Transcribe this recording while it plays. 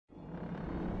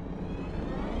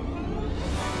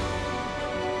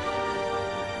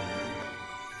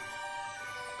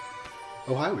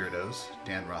Oh hi weirdos,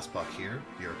 Dan Rossbach here,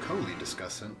 your co-lead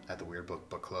discussant at the Weird Book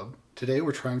Book Club. Today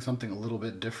we're trying something a little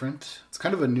bit different. It's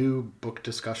kind of a new book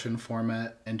discussion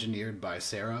format engineered by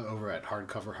Sarah over at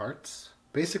Hardcover Hearts.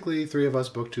 Basically, three of us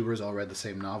booktubers all read the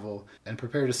same novel and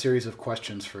prepared a series of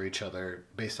questions for each other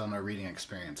based on our reading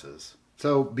experiences.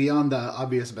 So, beyond the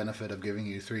obvious benefit of giving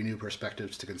you three new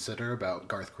perspectives to consider about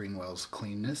Garth Greenwell's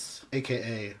Cleanness,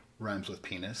 aka rhymes with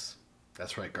penis.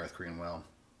 That's right, Garth Greenwell,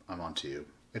 I'm on to you.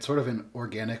 It's sort of an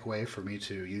organic way for me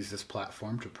to use this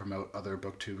platform to promote other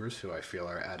booktubers who I feel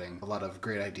are adding a lot of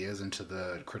great ideas into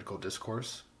the critical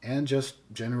discourse, and just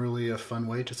generally a fun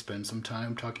way to spend some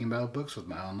time talking about books with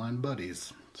my online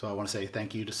buddies. So I want to say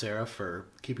thank you to Sarah for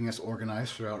keeping us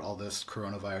organized throughout all this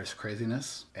coronavirus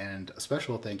craziness, and a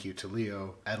special thank you to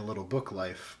Leo at A Little Book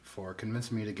Life for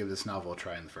convincing me to give this novel a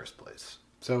try in the first place.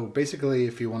 So basically,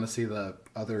 if you want to see the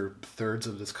other thirds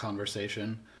of this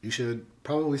conversation, you should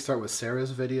probably start with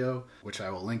Sarah's video, which I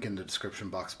will link in the description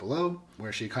box below,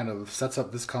 where she kind of sets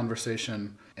up this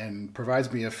conversation and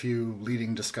provides me a few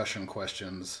leading discussion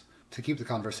questions to keep the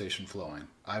conversation flowing.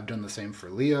 I've done the same for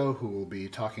Leo, who will be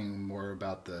talking more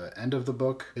about the end of the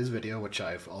book. His video, which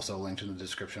I've also linked in the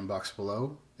description box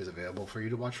below, is available for you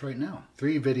to watch right now.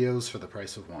 3 videos for the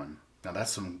price of 1. Now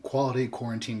that's some quality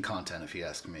quarantine content if you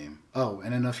ask me. Oh,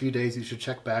 and in a few days you should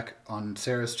check back on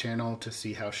Sarah's channel to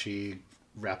see how she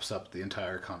wraps up the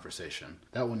entire conversation.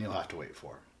 That one you'll have to wait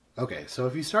for. Okay, so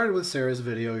if you started with Sarah's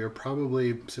video, you're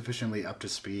probably sufficiently up to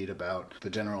speed about the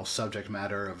general subject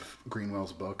matter of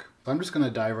Greenwell's book. So I'm just going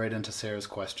to dive right into Sarah's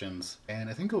questions,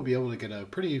 and I think you'll be able to get a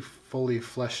pretty fully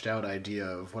fleshed out idea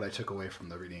of what I took away from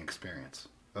the reading experience.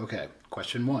 Okay,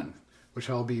 question 1. Which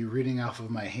I'll be reading off of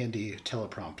my handy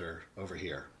teleprompter over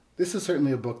here. This is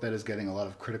certainly a book that is getting a lot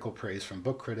of critical praise from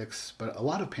book critics, but a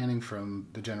lot of panning from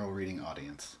the general reading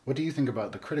audience. What do you think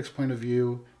about the critic's point of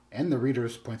view and the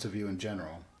reader's points of view in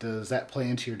general? Does that play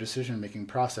into your decision-making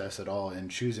process at all in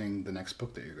choosing the next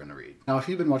book that you're going to read? Now, if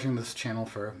you've been watching this channel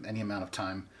for any amount of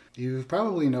time, you've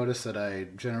probably noticed that I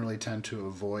generally tend to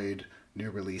avoid new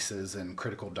releases and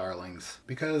critical darlings,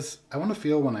 because I want to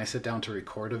feel when I sit down to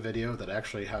record a video that I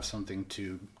actually have something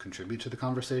to contribute to the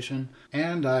conversation,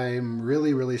 and I'm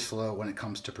really slow when it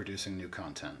comes to producing new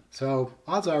content. So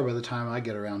odds are by the time I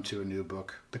get around to a new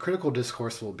book, the critical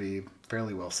discourse will be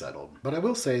fairly well settled. But I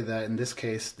will say that in this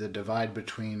case, the divide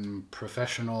between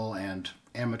professional and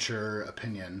amateur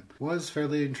opinion was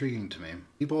fairly intriguing to me.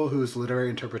 People whose literary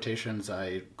interpretations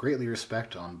I greatly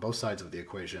respect on both sides of the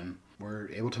equation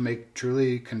were able to make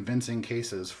truly convincing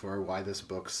cases for why this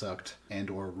book sucked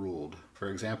and or ruled. For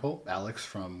example, Alex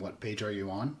from What Page Are You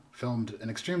On? Filmed an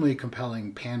extremely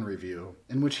compelling pan review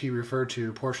in which he referred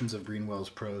to portions of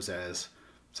Greenwell's prose as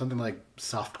something like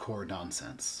softcore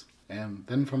nonsense. And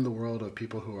then from the world of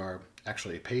people who are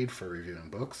actually paid for reviewing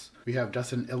books, we have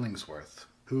Dustin Illingsworth,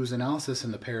 whose analysis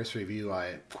in the Paris Review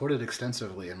I quoted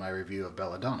extensively in my review of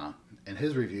Belladonna. In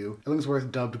his review,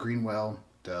 Illingsworth dubbed Greenwell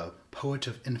the poet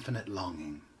of infinite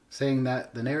longing, saying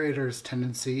that the narrator's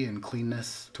tendency and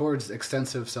cleanness towards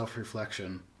extensive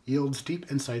self-reflection yields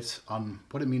deep insights on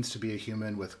what it means to be a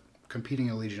human with competing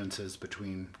allegiances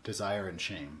between desire and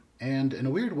shame. And in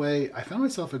a weird way, I found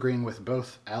myself agreeing with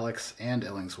both Alex and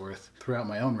Illingsworth throughout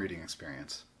my own reading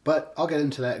experience. But I'll get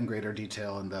into that in greater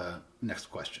detail in the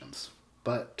next questions.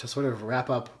 But to sort of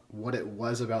wrap up what it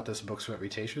was about this book's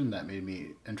reputation that made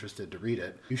me interested to read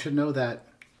it, you should know that,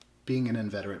 being an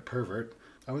inveterate pervert,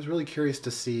 I was really curious to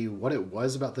see what it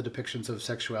was about the depictions of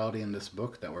sexuality in this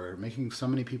book that were making so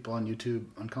many people on YouTube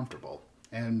uncomfortable.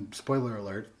 And spoiler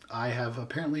alert, I have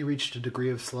apparently reached a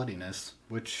degree of sluttiness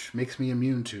which makes me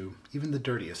immune to even the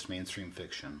dirtiest mainstream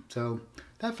fiction. So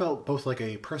that felt both like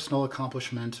a personal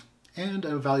accomplishment and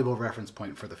a valuable reference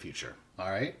point for the future.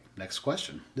 Alright, next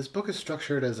question. This book is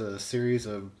structured as a series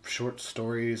of short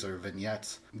stories or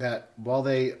vignettes that, while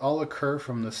they all occur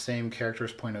from the same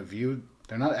character's point of view,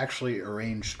 they're not actually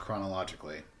arranged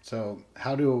chronologically. So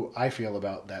how do I feel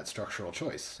about that structural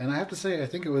choice? And I have to say, I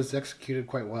think it was executed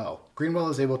quite well. Greenwell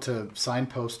is able to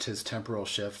signpost his temporal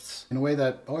shifts in a way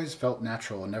that always felt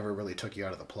natural and never really took you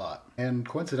out of the plot. And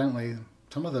coincidentally,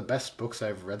 some of the best books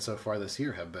I've read so far this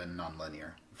year have been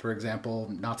nonlinear. For example,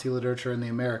 Nazi Literature in the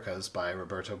Americas by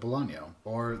Roberto Bolaño,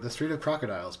 or The Street of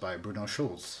Crocodiles by Bruno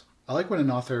Schulz. I like when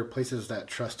an author places that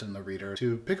trust in the reader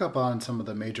to pick up on some of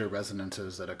the major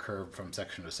resonances that occur from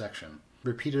section to section.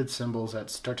 Repeated symbols that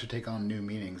start to take on new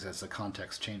meanings as the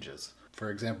context changes.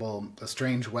 For example, a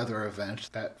strange weather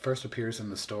event that first appears in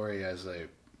the story as a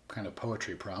kind of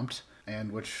poetry prompt,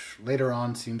 and which later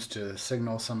on seems to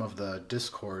signal some of the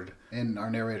discord in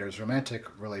our narrator's romantic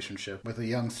relationship with a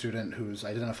young student who's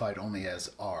identified only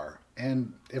as R.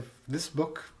 And if this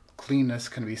book Cleanness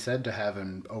can be said to have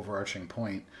an overarching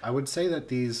point, I would say that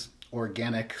these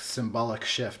organic, symbolic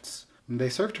shifts, they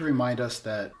serve to remind us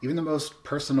that even the most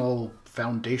personal,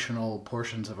 foundational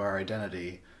portions of our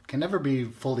identity can never be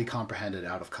fully comprehended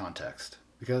out of context,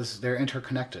 because they're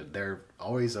interconnected. They're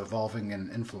always evolving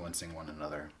and influencing one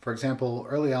another. For example,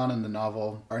 early on in the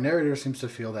novel, our narrator seems to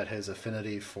feel that his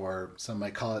affinity for some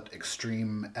might call it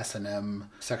extreme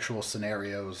S&M sexual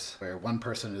scenarios, where one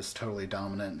person is totally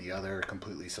dominant and the other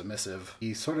completely submissive.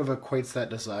 He sort of equates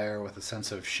that desire with a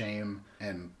sense of shame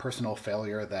and personal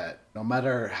failure that no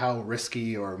matter how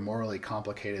risky or morally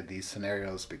complicated these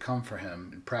scenarios become for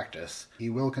him in practice, he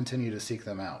will continue to seek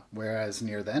them out. Whereas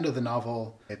near the end of the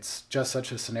novel, it's just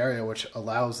such a scenario which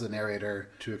allows the narrator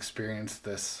to experience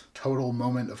this total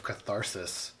moment of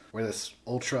catharsis, where this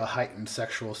ultra heightened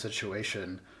sexual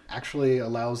situation actually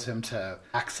allows him to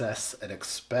access and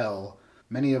expel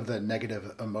many of the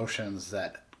negative emotions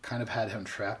that kind of had him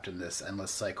trapped in this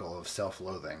endless cycle of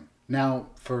self-loathing. Now,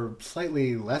 for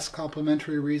slightly less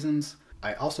complimentary reasons,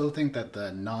 I also think that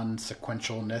the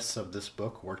non-sequentialness of this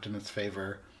book worked in its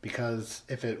favor, because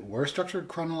if it were structured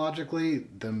chronologically,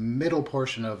 the middle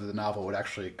portion of the novel would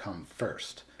actually come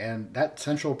first. And that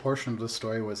central portion of the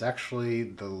story was actually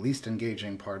the least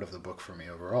engaging part of the book for me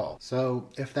overall. So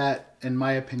if that, in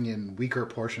my opinion, weaker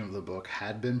portion of the book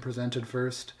had been presented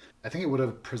first, I think it would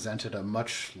have presented a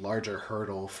much larger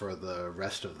hurdle for the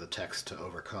rest of the text to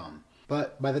overcome.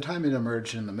 But by the time it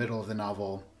emerged in the middle of the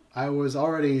novel, I was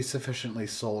already sufficiently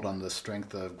sold on the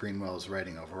strength of Greenwell's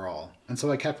writing overall, and so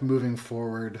I kept moving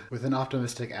forward with an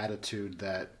optimistic attitude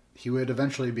that he would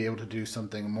eventually be able to do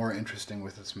something more interesting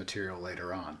with this material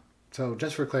later on. So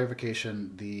just for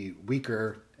clarification, the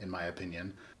weaker, in my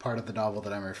opinion, part of the novel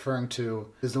that I'm referring to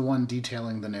is the one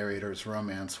detailing the narrator's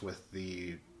romance with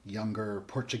the younger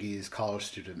Portuguese college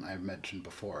student I mentioned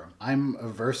before. I'm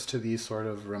averse to these sort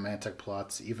of romantic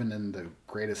plots, even in the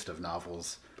greatest of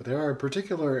novels, but there are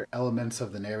particular elements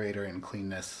of the narrator in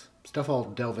Cleanness, stuff I'll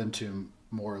delve into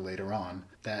more later on,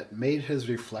 that made his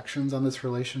reflections on this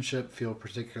relationship feel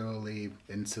particularly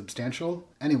insubstantial.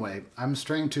 Anyway, I'm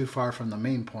straying too far from the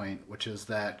main point, which is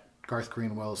that Garth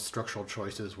Greenwell's structural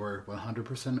choices were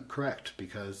 100% correct,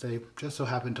 because they just so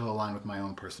happen to align with my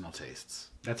own personal tastes.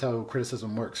 That's how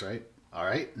criticism works, right?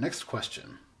 Alright, next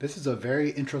question. This is a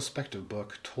very introspective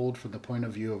book told from the point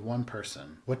of view of one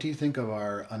person. What do you think of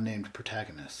our unnamed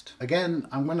protagonist? Again,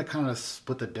 I'm going to kind of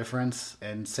split the difference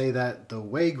and say that the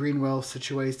way Greenwell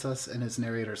situates us in his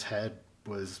narrator's head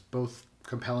was both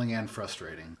compelling and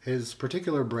frustrating. His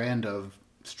particular brand of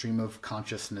stream of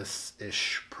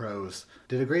consciousness-ish prose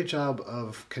did a great job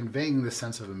of conveying the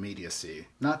sense of immediacy.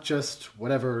 Not just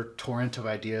whatever torrent of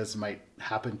ideas might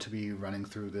happen to be running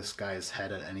through this guy's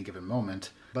head at any given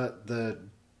moment, but the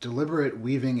deliberate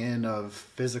weaving in of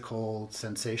physical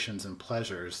sensations and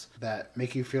pleasures that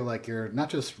make you feel like you're not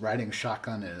just riding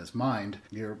shotgun in his mind,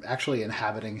 you're actually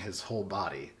inhabiting his whole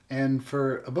body. And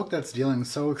for a book that's dealing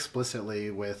so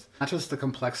explicitly with not just the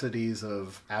complexities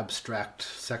of abstract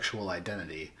sexual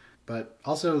identity, but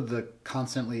also the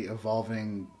constantly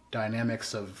evolving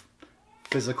dynamics of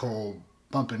physical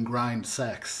bump and grind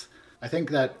sex, I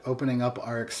think that opening up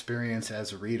our experience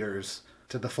as readers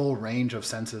to the full range of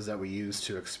senses that we use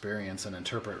to experience and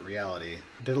interpret reality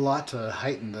did a lot to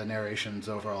heighten the narration's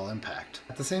overall impact.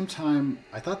 At the same time,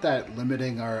 I thought that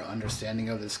limiting our understanding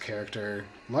of this character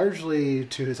largely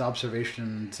to his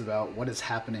observations about what is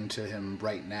happening to him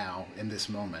right now in this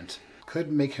moment could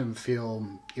make him feel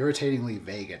irritatingly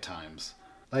vague at times.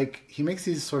 Like, he makes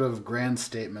these sort of grand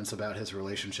statements about his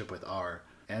relationship with R,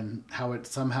 and how it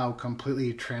somehow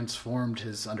completely transformed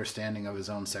his understanding of his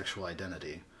own sexual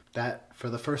identity. That, for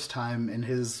the first time in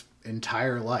his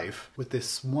entire life, with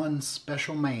this one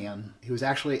special man, he was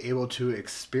actually able to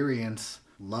experience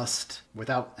lust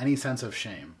without any sense of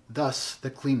shame. Thus, the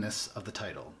cleanness of the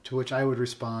title. To which I would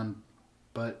respond,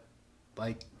 but,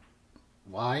 like,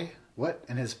 why? What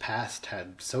in his past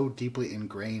had so deeply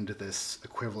ingrained this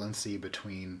equivalency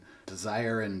between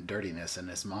desire and dirtiness in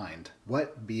his mind?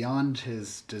 What beyond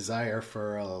his desire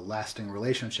for a lasting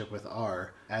relationship with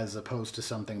R, as opposed to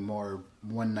something more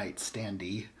one-night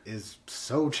standy, is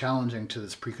so challenging to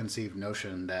this preconceived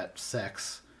notion that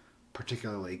sex,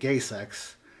 particularly gay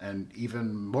sex, and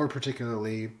even more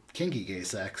particularly kinky gay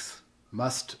sex,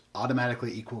 must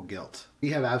automatically equal guilt? We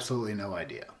have absolutely no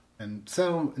idea. And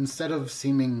so, instead of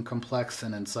seeming complex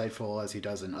and insightful as he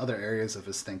does in other areas of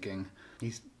his thinking,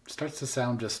 he starts to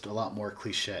sound just a lot more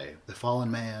cliche. The fallen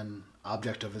man,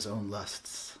 object of his own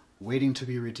lusts, waiting to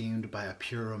be redeemed by a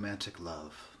pure romantic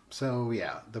love. So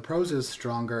yeah, the prose is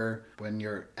stronger when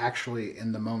you're actually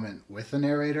in the moment with the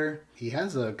narrator. He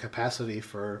has a capacity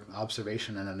for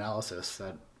observation and analysis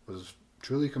that was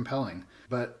truly compelling.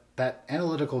 But that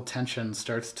analytical tension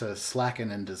starts to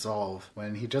slacken and dissolve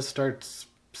when he just starts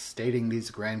stating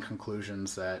these grand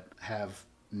conclusions that have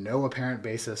no apparent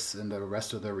basis in the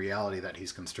rest of the reality that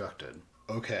he's constructed.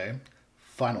 Okay,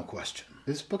 final question.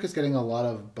 This book is getting a lot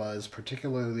of buzz,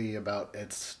 particularly about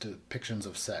its depictions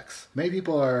of sex. Many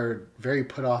people are very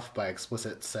put off by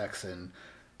explicit sex in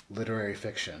literary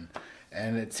fiction,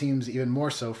 and it seems even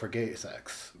more so for gay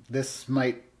sex. This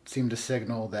might seem to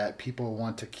signal that people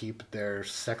want to keep their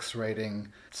sex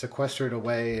writing sequestered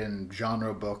away in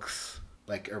genre books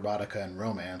like erotica and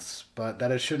romance, but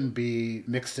that it shouldn't be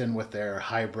mixed in with their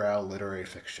highbrow literary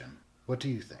fiction. What do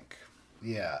you think?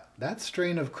 Yeah, that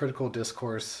strain of critical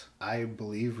discourse, I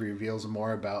believe, reveals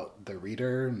more about the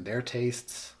reader and their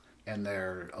tastes and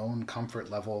their own comfort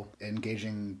level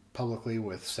engaging publicly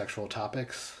with sexual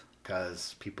topics,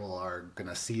 because people are going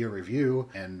to see a review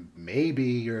and maybe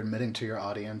you're admitting to your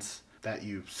audience that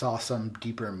you saw some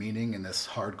deeper meaning in this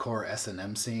hardcore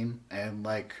S&M scene, and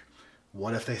like,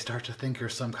 what if they start to think you're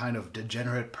some kind of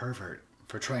degenerate pervert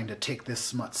for trying to take this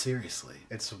smut seriously?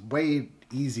 It's way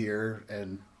easier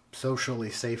and socially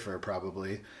safer,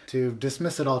 probably, to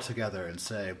dismiss it altogether and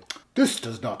say, this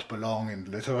does not belong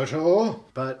in literature.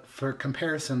 But for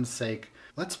comparison's sake,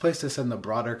 let's place this in the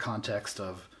broader context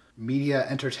of media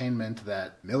entertainment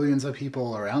that millions of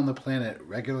people around the planet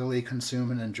regularly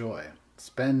consume and enjoy.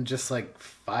 Spend just like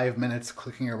 5 minutes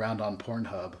clicking around on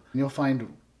Pornhub, and you'll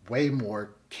find way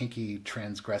more kinky,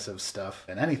 transgressive stuff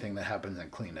than anything that happens in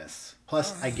Cleanness.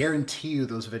 Plus, I guarantee you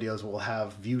those videos will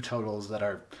have view totals that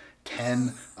are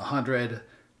 10, 100,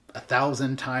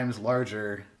 1,000 times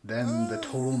larger than the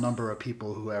total number of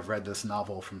people who have read this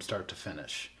novel from start to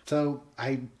finish. So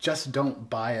I just don't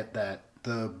buy it that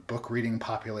the book reading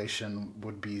population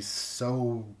would be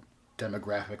so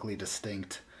demographically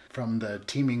distinct from the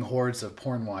teeming hordes of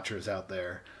porn watchers out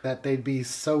there that they'd be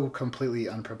so completely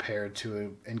unprepared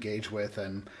to engage with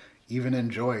and even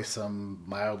enjoy some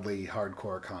mildly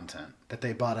hardcore content that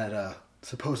they bought at a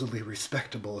supposedly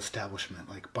respectable establishment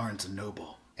like Barnes &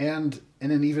 Noble. And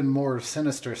in an even more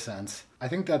sinister sense, I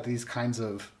think that these kinds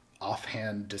of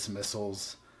offhand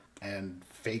dismissals and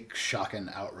fake shock and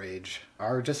outrage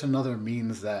are just another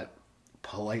means that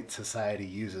polite society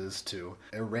uses to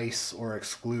erase or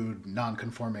exclude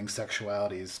non-conforming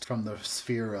sexualities from the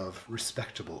sphere of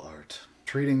respectable art,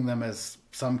 treating them as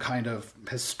some kind of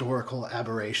historical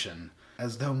aberration,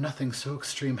 as though nothing so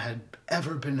extreme had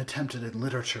ever been attempted in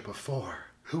literature before.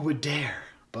 Who would dare?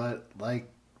 But like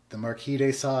the Marquis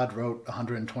de Sade wrote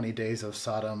 120 Days of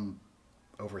Sodom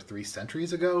over 3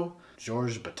 centuries ago,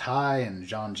 Georges Bataille and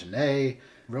Jean Genet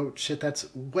wrote shit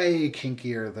that's way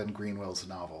kinkier than Greenwell's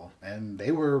novel. And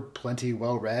they were plenty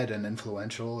well-read and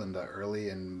influential in the early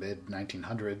and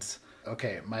mid-1900s.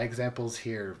 Okay, my examples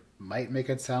here might make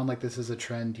it sound like this is a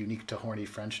trend unique to horny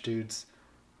French dudes,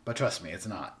 but trust me, it's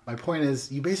not. My point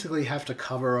is, you basically have to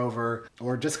cover over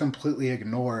or just completely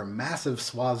ignore massive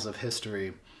swaths of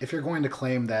history if you're going to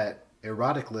claim that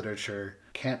erotic literature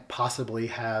can't possibly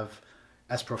have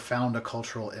as profound a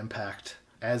cultural impact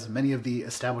as many of the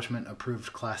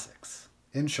establishment-approved classics.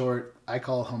 In short, I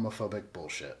call homophobic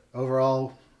bullshit.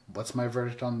 Overall, what's my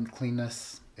verdict on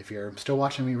Cleanness? If you're still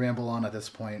watching me ramble on at this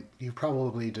point, you've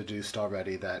probably deduced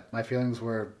already that my feelings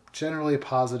were generally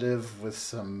positive with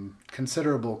some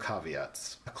considerable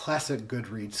caveats. A classic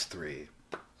Goodreads 3.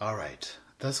 Alright,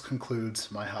 thus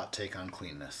concludes my hot take on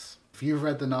Cleanness. If you've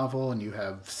read the novel and you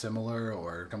have similar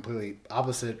or completely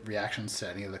opposite reactions to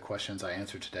any of the questions I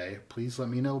answered today, please let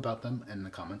me know about them in the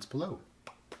comments below.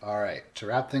 Alright, to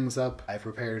wrap things up, I've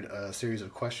prepared a series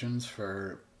of questions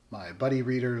for my buddy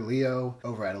reader Leo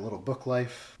over at A Little Book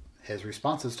Life. His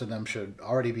responses to them should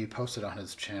already be posted on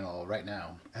his channel right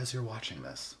now as you're watching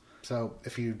this. So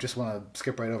if you just want to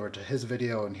skip right over to his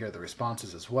video and hear the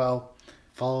responses as well,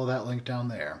 follow that link down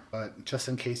there. But just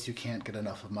in case you can't get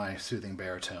enough of my soothing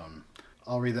baritone,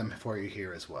 I'll read them for you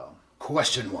here as well.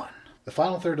 Question 1. The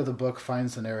final third of the book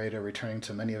finds the narrator returning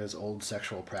to many of his old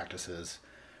sexual practices,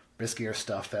 riskier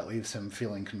stuff that leaves him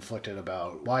feeling conflicted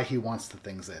about why he wants the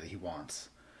things that he wants.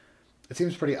 It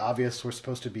seems pretty obvious we're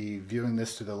supposed to be viewing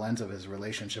this through the lens of his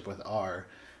relationship with R,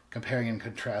 comparing and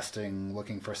contrasting,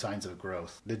 looking for signs of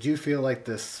growth. Did you feel like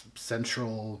this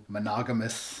central,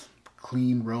 monogamous,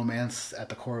 clean romance at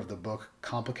the core of the book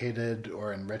complicated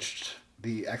or enriched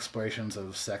the explorations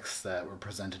of sex that were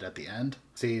presented at the end?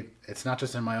 See, it's not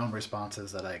just in my own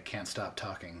responses that I can't stop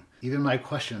talking. Even my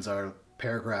questions are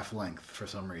paragraph length for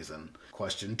some reason.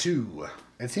 Question 2.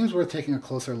 It seems worth taking a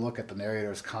closer look at the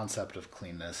narrator's concept of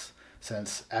cleanness,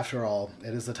 since, after all,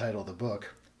 it is the title of the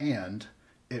book, and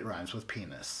it rhymes with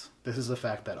penis. This is a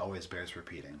fact that always bears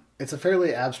repeating. It's a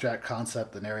fairly abstract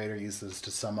concept the narrator uses to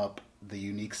sum up the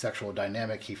unique sexual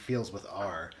dynamic he feels with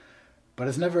R, but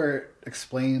is never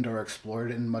explained or explored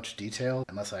in much detail,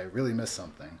 unless I really miss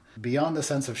something. Beyond the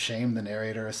sense of shame the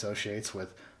narrator associates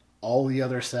with all the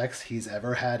other sex he's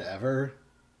ever had ever,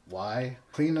 why?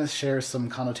 Cleanness shares some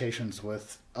connotations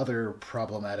with other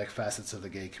problematic facets of the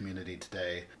gay community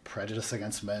today. Prejudice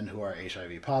against men who are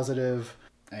HIV positive,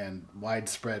 and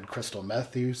widespread crystal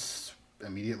meth use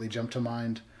immediately jump to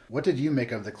mind. What did you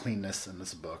make of the cleanness in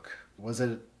this book? Was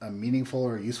it a meaningful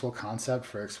or useful concept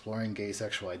for exploring gay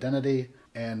sexual identity?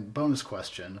 And bonus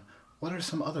question, what are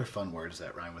some other fun words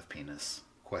that rhyme with penis?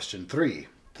 Question 3.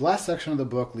 The last section of the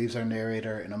book leaves our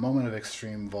narrator in a moment of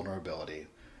extreme vulnerability,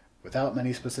 without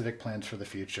many specific plans for the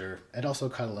future, and also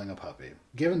cuddling a puppy.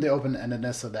 Given the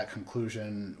open-endedness of that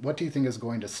conclusion, what do you think is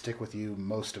going to stick with you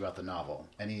most about the novel?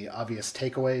 Any obvious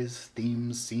takeaways,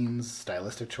 themes, scenes,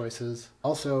 stylistic choices?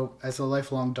 Also, as a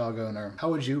lifelong dog owner, how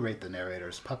would you rate the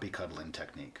narrator's puppy cuddling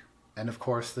technique? And of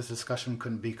course, this discussion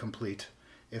couldn't be complete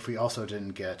if we also didn't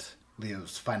get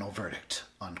Leo's final verdict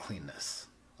on cleanness.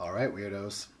 Alright,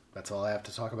 weirdos, that's all I have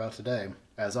to talk about today.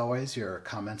 As always, your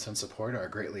comments and support are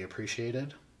greatly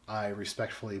appreciated. I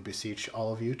respectfully beseech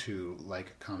all of you to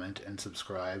like, comment, and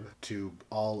subscribe to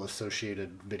all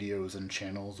associated videos and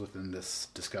channels within this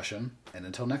discussion. And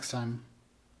until next time,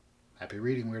 happy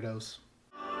reading, weirdos.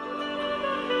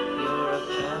 You're a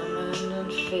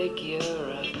permanent figure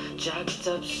of jacked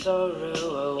up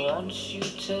sorrow. I want you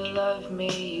to love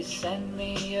me. You send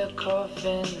me a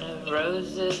coffin of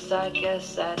roses. I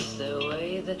guess that's the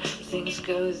way that things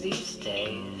go these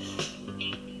days.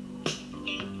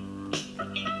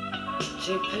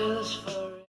 2 pills for